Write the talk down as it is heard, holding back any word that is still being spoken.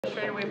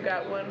Sure, we've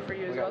got one for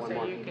you as well,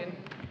 so you can.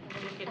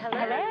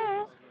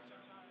 Hello.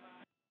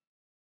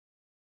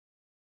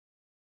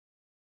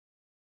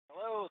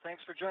 Hello,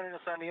 thanks for joining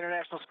us on the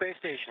International Space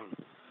Station.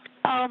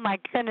 Oh my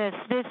goodness,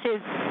 this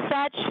is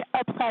such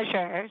a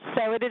pleasure.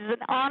 So it is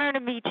an honor to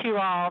meet you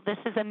all. This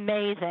is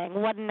amazing.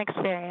 What an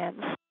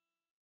experience.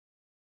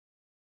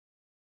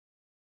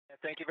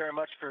 Thank you very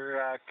much for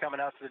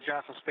coming out to the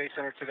Johnson Space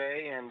Center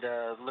today and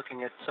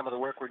looking at some of the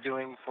work we're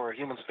doing for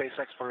human space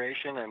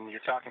exploration. And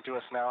you're talking to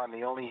us now on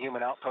the only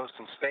human outpost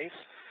in space.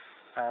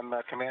 I'm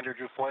Commander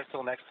Drew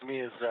Feustel. Next to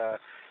me is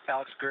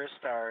Alex Gerst,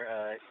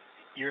 our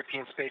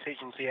European Space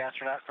Agency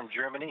astronaut from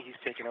Germany. He's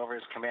taking over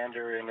as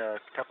commander in a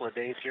couple of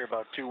days here,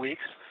 about 2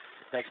 weeks.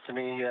 Next to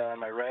me on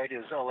my right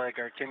is Oleg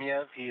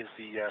Artemyev. He is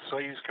the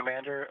Soyuz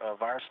commander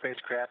of our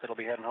spacecraft that'll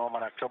be heading home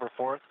on October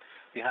 4th.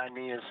 Behind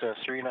me is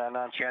Serena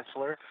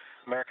Anand-Chancellor,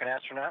 American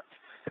astronaut,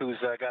 who's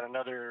got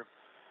another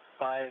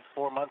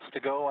 4 months to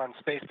go on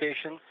space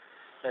station,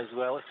 as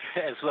well as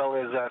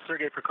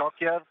Sergei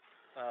Prokopyev,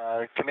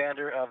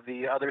 commander of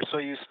the other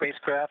Soyuz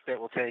spacecraft that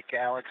will take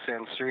Alex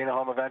and Serena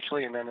home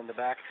eventually. And then in the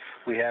back,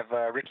 we have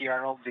Ricky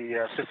Arnold,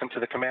 the assistant to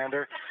the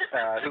commander,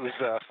 who's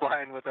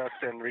flying with us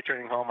and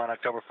returning home on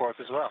October 4th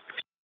as well.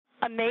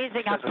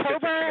 Amazing. As assistant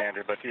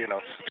commander, but you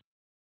know.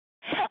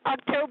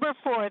 October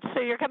 4th,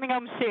 so you're coming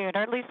home soon,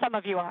 or at least some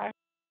of you are.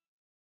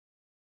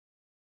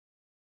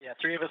 Yeah,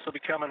 3 of us will be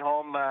coming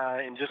home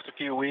in just a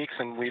few weeks,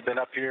 and we've been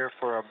up here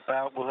for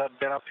we'll have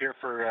been up here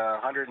for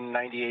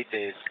 198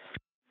 days.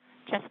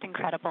 Just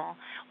incredible.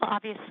 Well,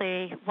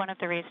 obviously, one of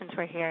the reasons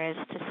we're here is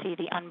to see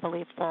the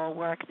unbelievable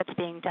work that's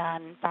being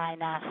done by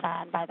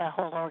NASA and by the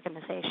whole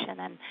organization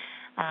and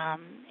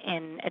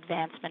in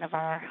advancement of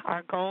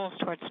our goals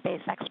towards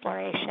space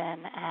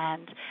exploration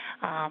and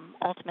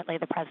ultimately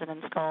the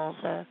President's goals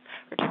of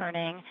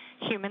returning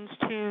humans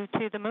to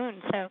the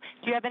moon. So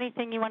do you have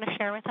anything you want to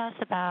share with us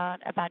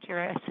about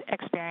your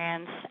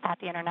experience at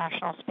the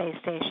International Space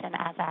Station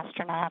as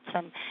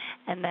astronauts?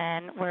 And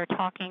then we're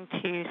talking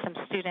to some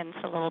students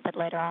a little bit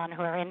later on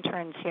who are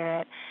interns here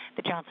at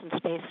the Johnson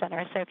Space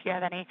Center. So if you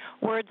have any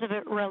words of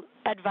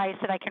advice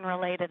that I can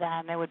relay to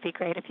them, it would be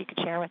great if you could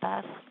share with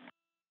us.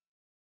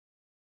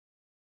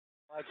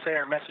 I'd say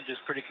our message is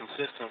pretty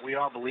consistent. We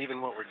all believe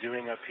in what we're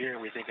doing up here.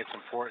 We think it's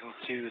important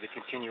to the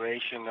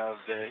continuation of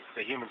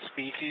the human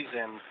species,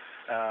 and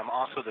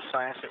also the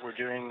science that we're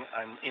doing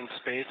in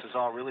space is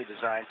all really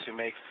designed to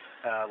make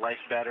life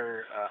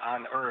better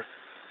on Earth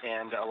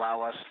and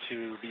allow us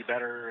to be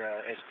better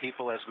as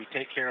people as we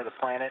take care of the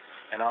planet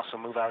and also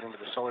move out into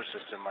the solar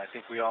system. I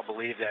think we all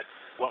believe that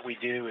what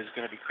we do is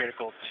going to be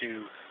critical to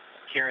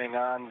carrying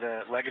on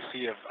the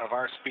legacy of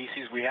our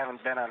species. We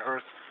haven't been on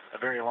Earth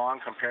very long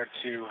compared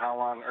to how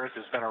long Earth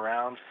has been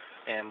around,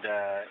 and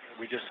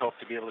we just hope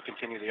to be able to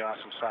continue the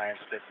awesome science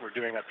that we're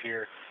doing up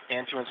here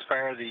and to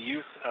inspire the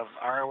youth of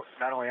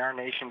not only our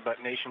nation but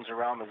nations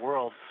around the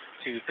world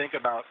to think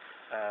about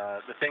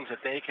the things that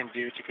they can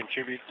do to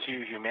contribute to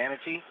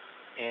humanity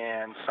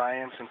and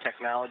science and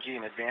technology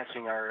and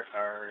advancing our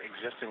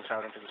existence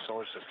out into the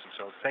solar system.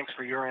 So thanks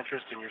for your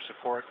interest and your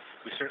support.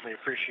 We certainly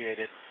appreciate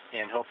it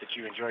and hope that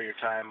you enjoy your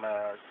time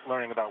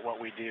learning about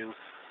what we do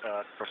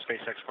for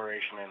space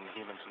exploration and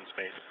humans in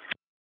space.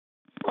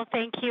 Well,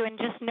 thank you, and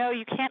just know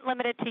you can't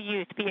limit it to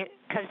youth,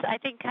 because I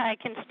think I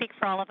can speak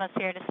for all of us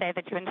here to say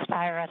that you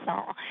inspire us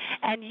all.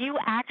 And you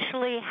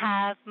actually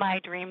have my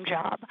dream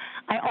job.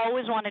 I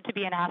always wanted to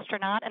be an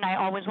astronaut, and I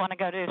always want to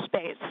go to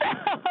space.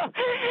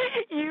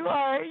 you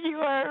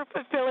are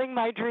fulfilling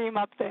my dream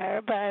up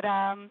there, but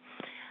and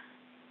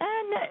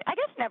I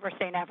guess never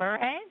say never,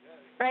 eh?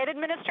 Right,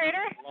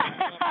 Administrator?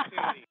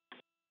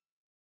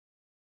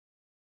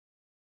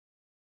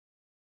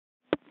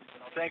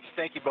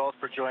 Thank you both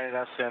for joining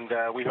us,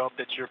 and we hope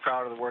that you're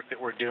proud of the work that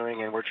we're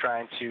doing, and we're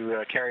trying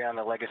to carry on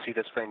the legacy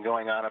that's been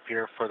going on up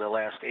here for the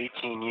last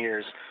 18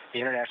 years. The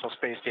International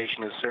Space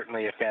Station is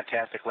certainly a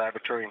fantastic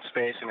laboratory in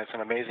space, and it's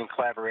an amazing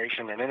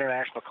collaboration, an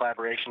international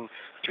collaboration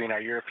between our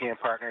European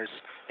partners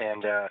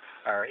and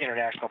our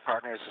international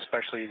partners,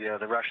 especially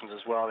the Russians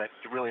as well, that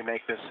really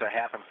make this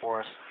happen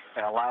for us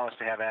and allow us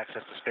to have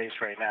access to space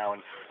right now.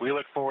 And we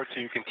look forward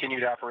to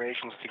continued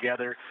operations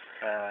together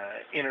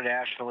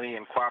internationally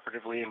and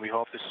cooperatively, and we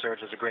hope this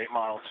serves as a great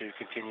model to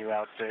continue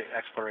out the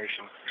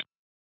exploration.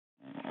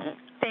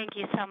 Thank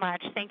you so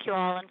much. Thank you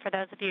all. And for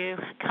those of you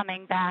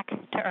coming back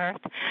to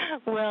Earth,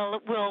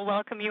 we'll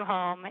welcome you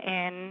home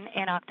in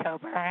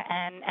October.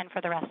 And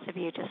for the rest of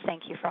you, just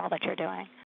thank you for all that you're doing.